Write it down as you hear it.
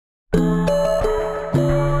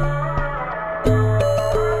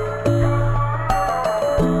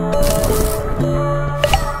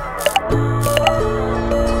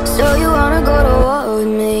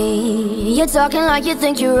You're talking like you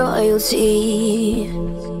think you're royalty.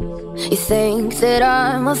 You think that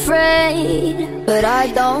I'm afraid, but I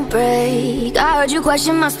don't break. I heard you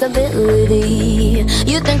question my stability.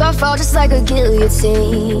 You think I'll fall just like a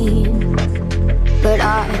guillotine, but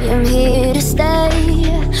I am here to stay,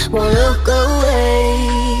 won't look away.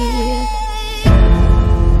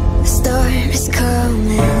 The storm is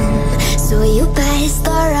coming, so you better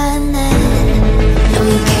start running. No,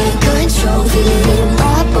 you can't control, feel it in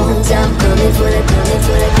my bones. I'm coming for the, coming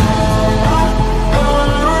for the.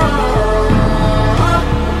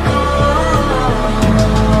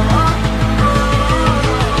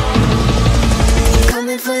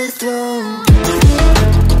 Coming for the throne.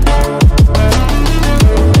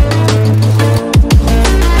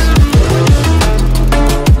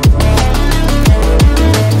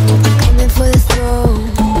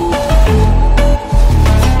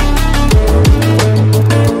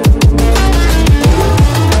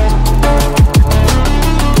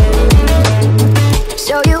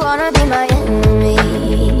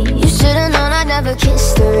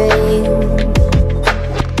 Kiss the rain.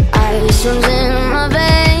 Ice runs in my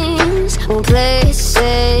veins, won't play it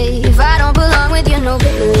safe. I don't belong with your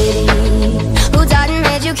nobility. Who died and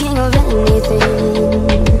made you king of anything?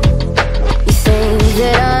 You think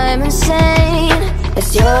that I'm insane,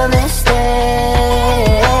 it's your mistake.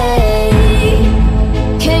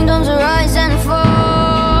 Kingdoms rise and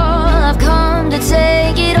fall, I've come to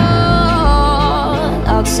take it all.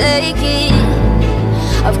 I'll take it,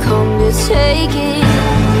 I've come to take it.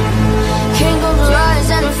 Kingdoms rise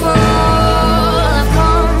and fall, I've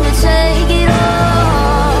come to take it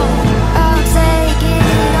all. I'll take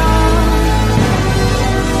it all.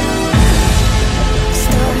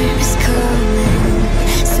 Storm is coming,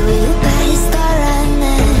 so you better start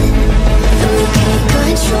running. No, you can't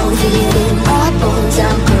control, feel it in my bones.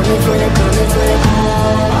 I'm coming for the, coming for the.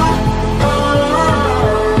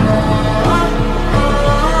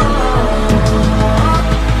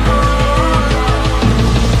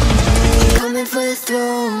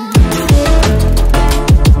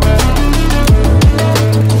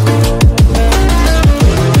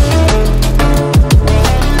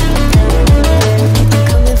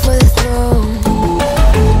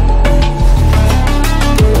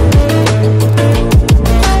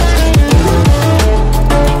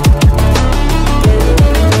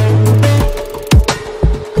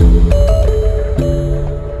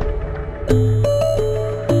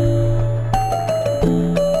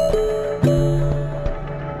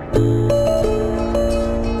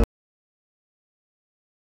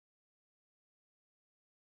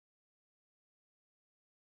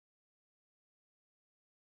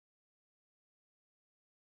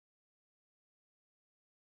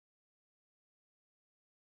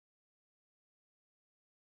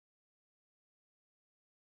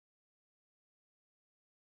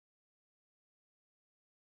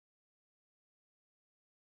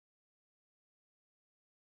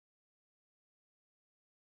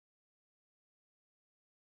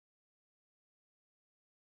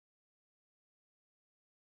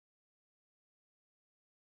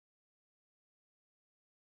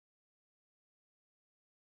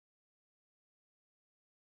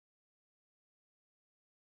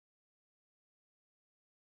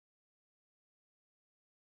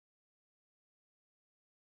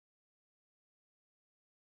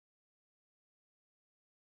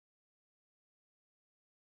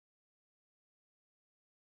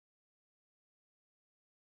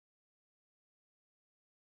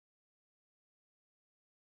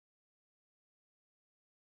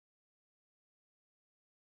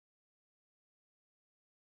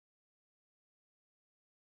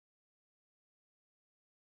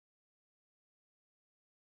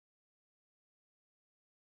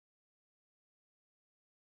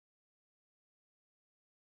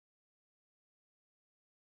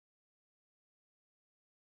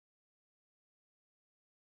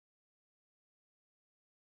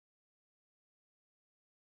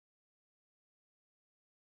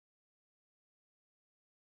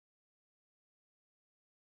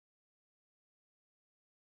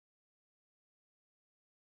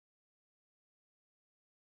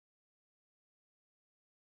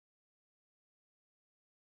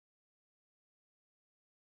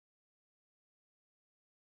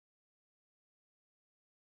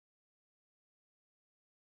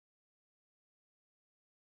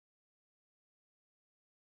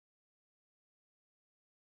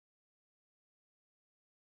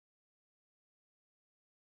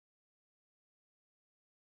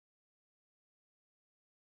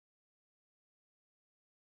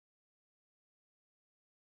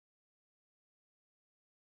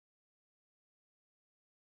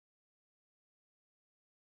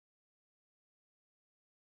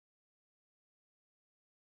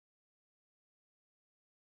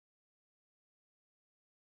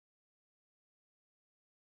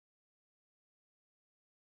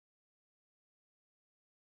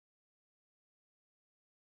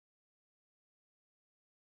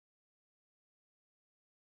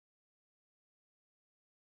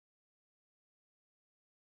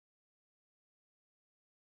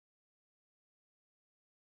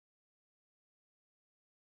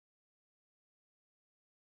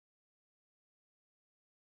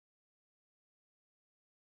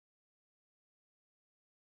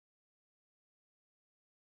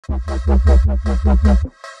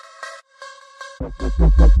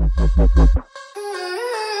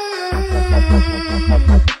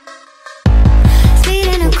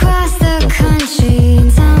 Speeding across the country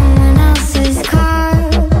in someone else's car,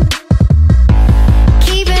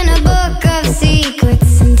 keeping a book of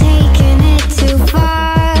secrets and taking it too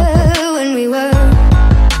far. When we were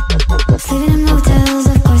sleeping in motels,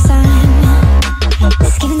 of course I'm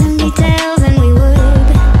just giving some details, and we would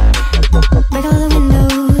break all the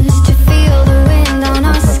windows to feel the wind on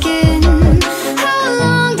our skin. How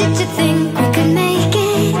long did you think we could make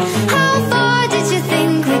it? How far did you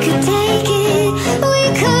think we could take it? We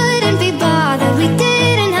couldn't be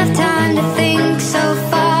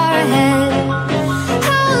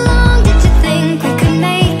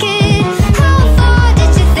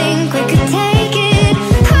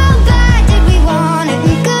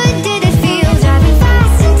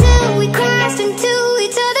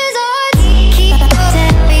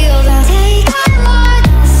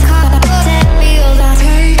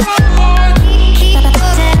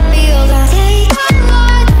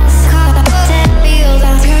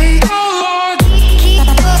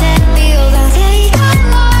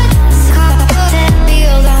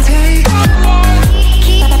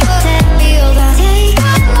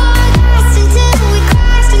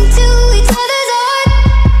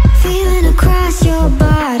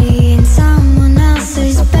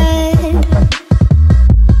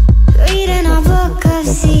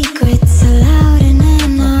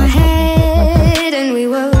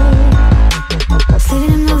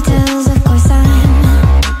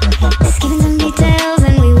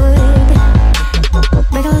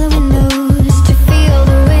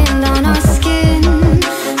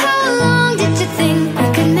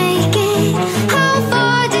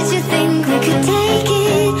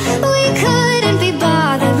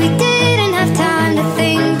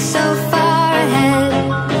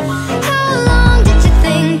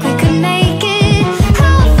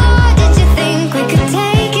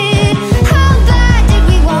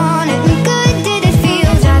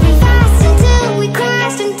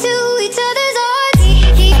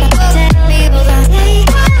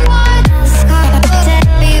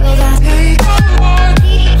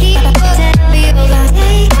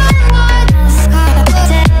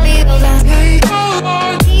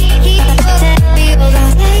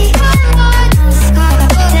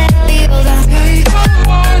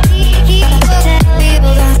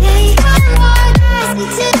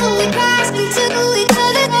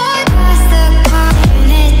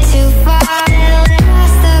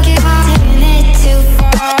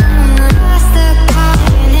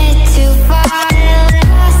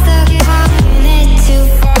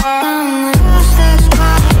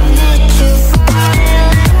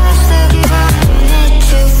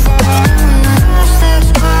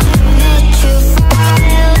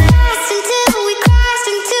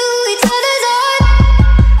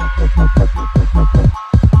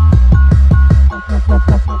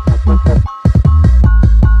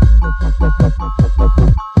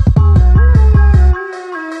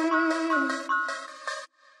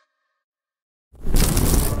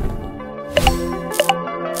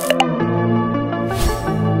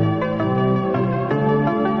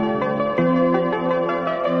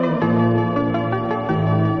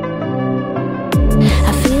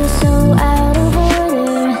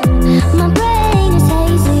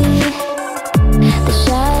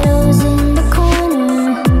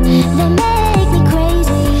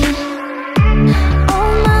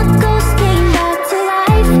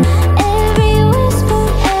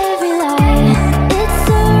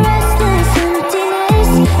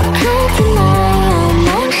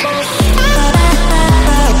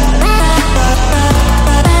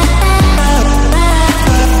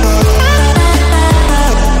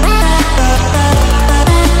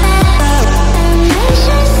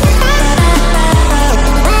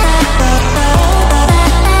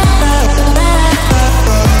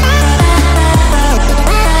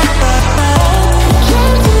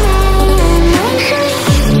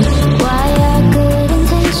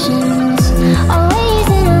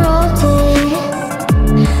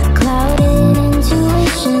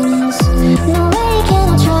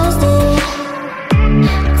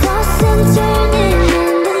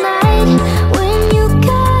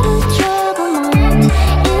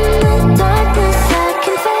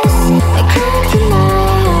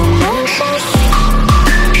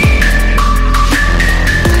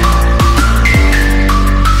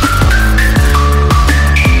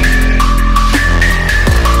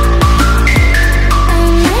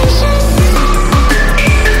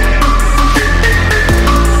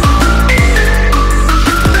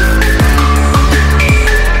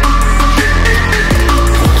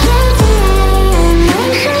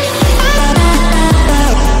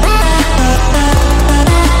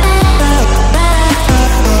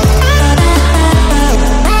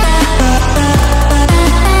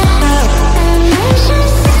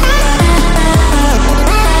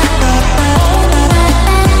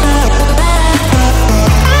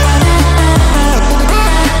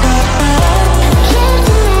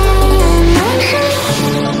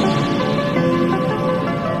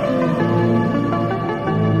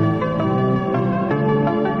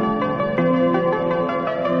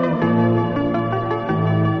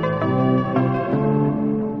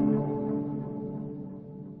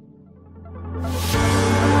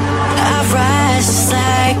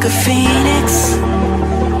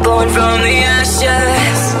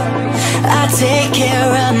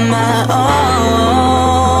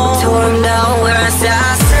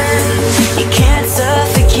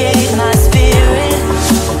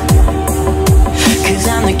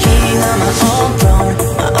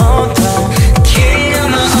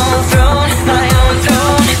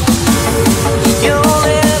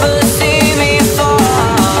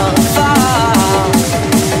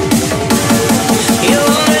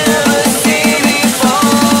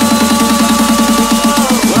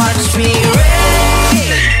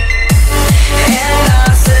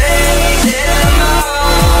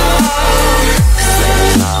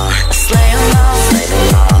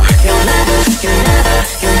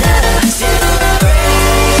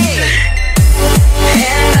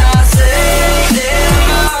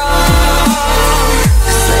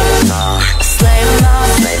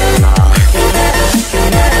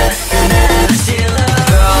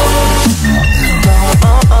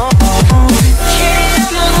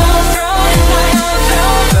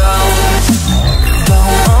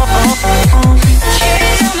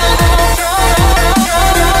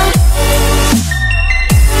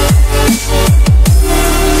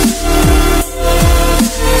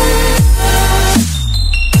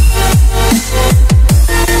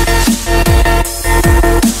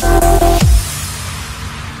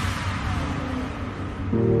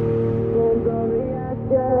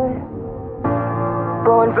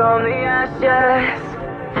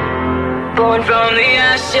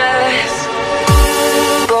ashes,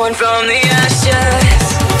 born from the ashes,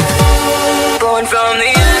 born from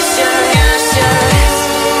the ashes,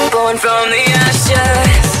 born from the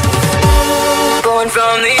ashes, born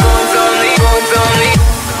from the.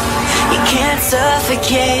 You can't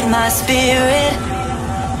suffocate my spirit,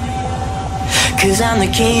 'cause I'm the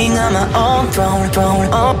king on my own throne,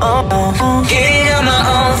 king on my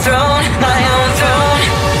own throne, my own throne.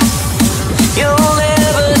 You'll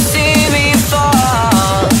never see me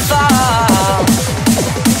fall, fall.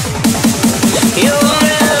 You'll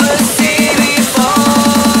never see me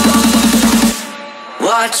fall.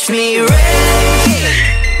 Watch me reign,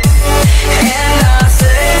 and I'll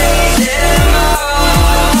slay them all.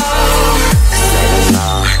 Slay them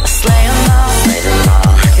all, slay them all, slay them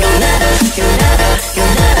all. You'll never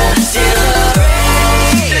steal the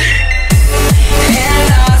rain, and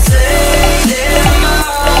I'll slay them all.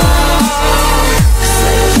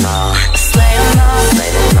 Slay them all, slay them all,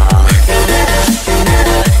 slay them all. You'll never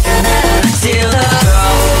steal the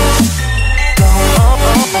throne.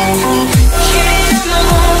 King of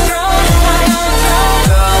my own throne, my own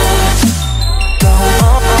throne.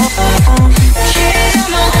 King of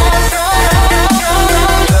my own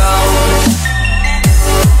throne.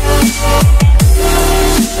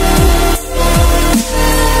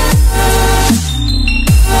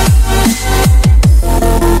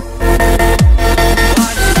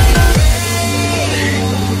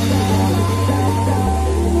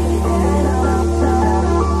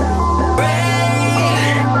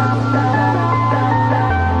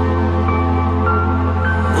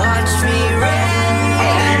 Watch me reign.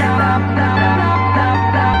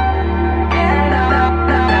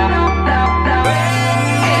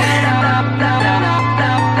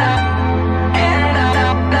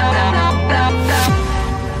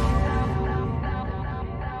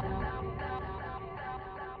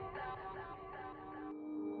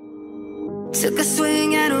 Took a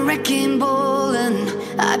swing at a wrecking ball, and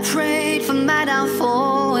I prayed for my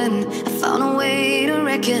downfall, and I found a way to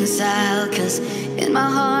reconcile, 'cause in my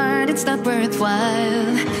heart it's not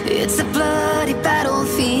worthwhile. It's a bloody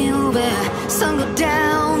battlefield where some go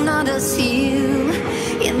down, others heal.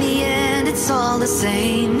 In the end it's all the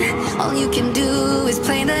same. All you can do is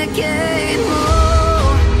play the game.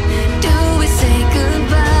 Oh, do we say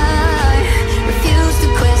goodbye? Refuse to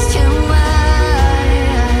question why.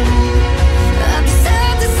 I'm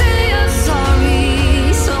sad to say I'm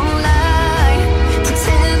sorry, so lie.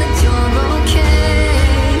 Pretend that you're okay.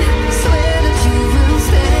 Swear that you will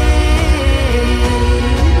stay.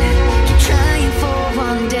 Keep trying for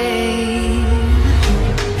one day.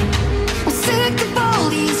 I'm sick of all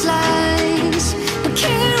these lies. Don't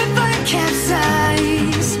care if I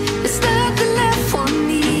capsize. There's nothing left for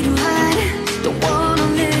me to hide. Don't wanna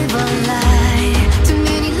live a lie. Too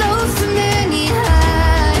many lows, too many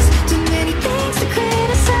highs, too many things to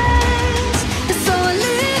criticize. And so I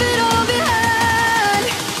leave it all behind.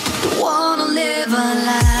 Don't wanna live a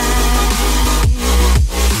lie.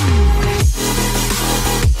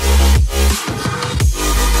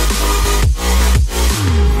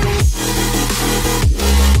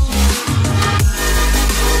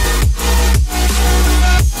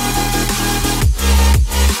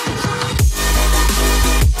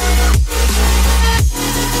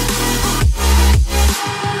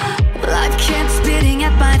 Life kept spitting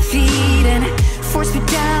at my feet and forced me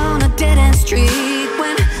down a dead-end street,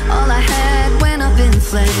 when all I had went up in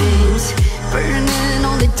flames, burning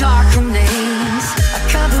only dark remains. I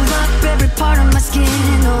cover up every part of my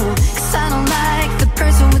skin, oh, 'cause I don't like the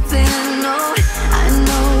person within. Oh, I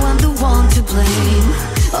know I'm the one to blame.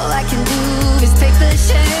 All I can do is take the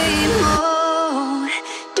shame. Oh,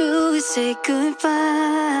 do we say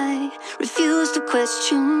goodbye? Refuse to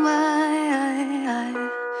question why.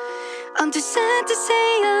 I'm too sad to say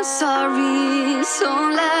I'm sorry, so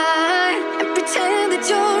lie and pretend that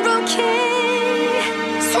you're okay.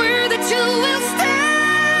 Swear that you will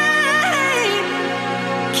stay.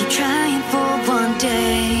 Keep trying for one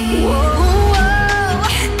day. Whoa, whoa.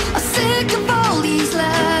 I'm sick of all these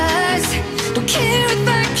lies. Don't care if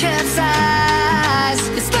I capsize.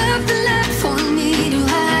 There's nothing left for me to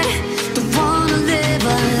hide. Don't wanna live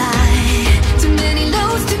a lie. Too many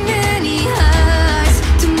lows, too many highs,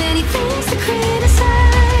 too many things to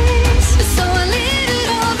criticize. So I leave it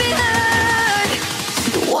all behind.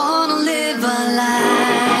 Don't wanna live a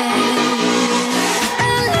lie. A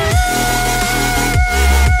lie.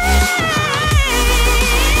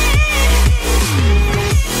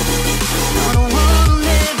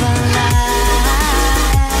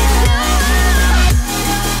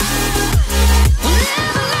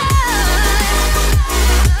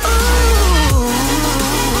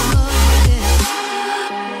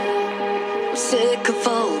 I'm sick of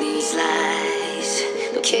all these lies.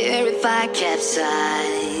 Don't care if I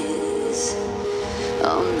capsize.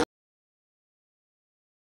 Oh no.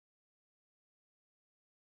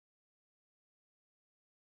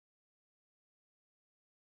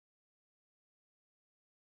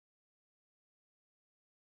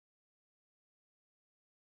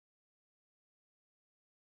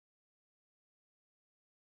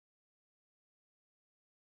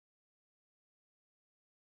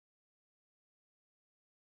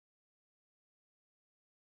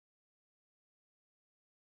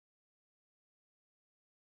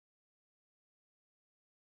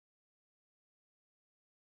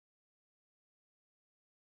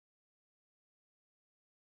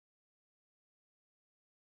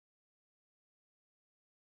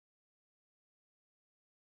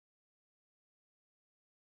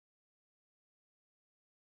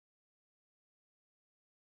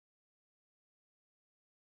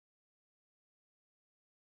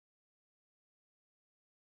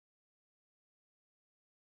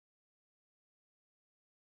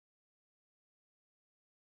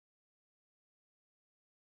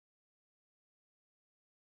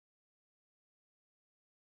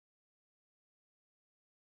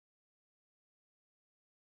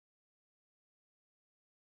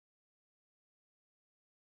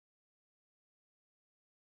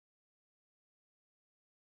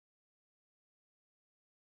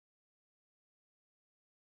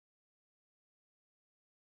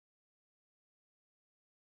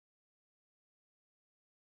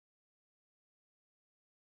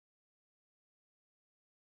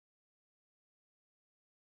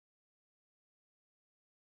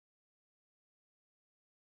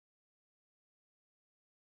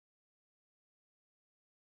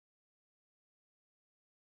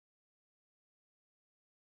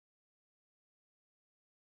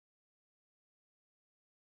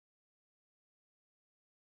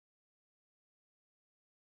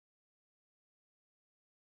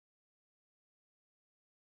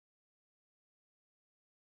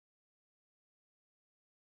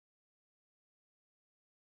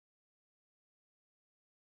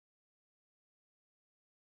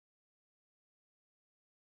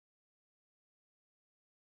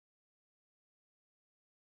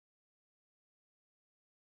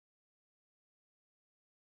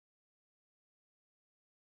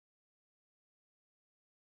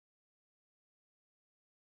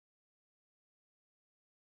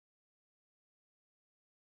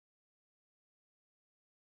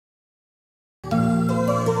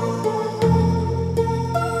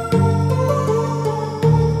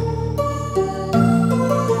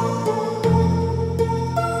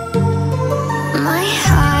 My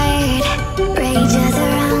heart rages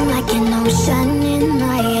around like an ocean in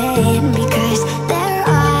my head, because there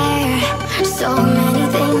are so many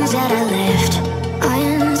things that I left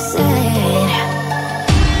unsaid.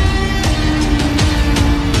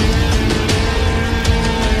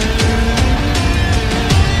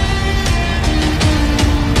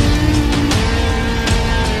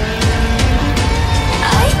 I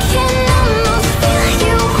can almost feel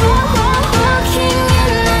you walking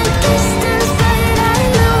in the distance, but I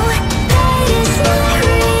know that it's not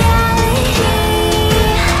reality.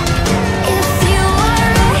 If you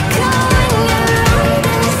are echoing around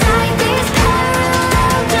inside these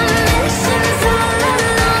parallel dimensions all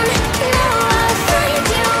alone, now I'll find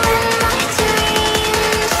you in my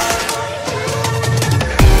dreams.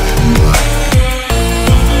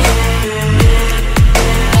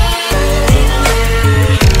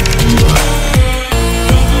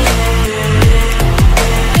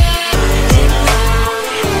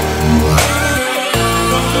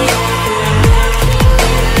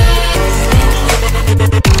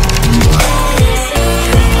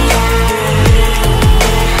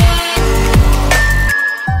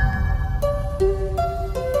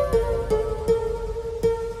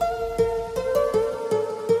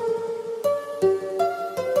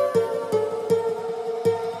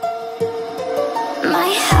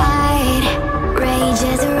 My heart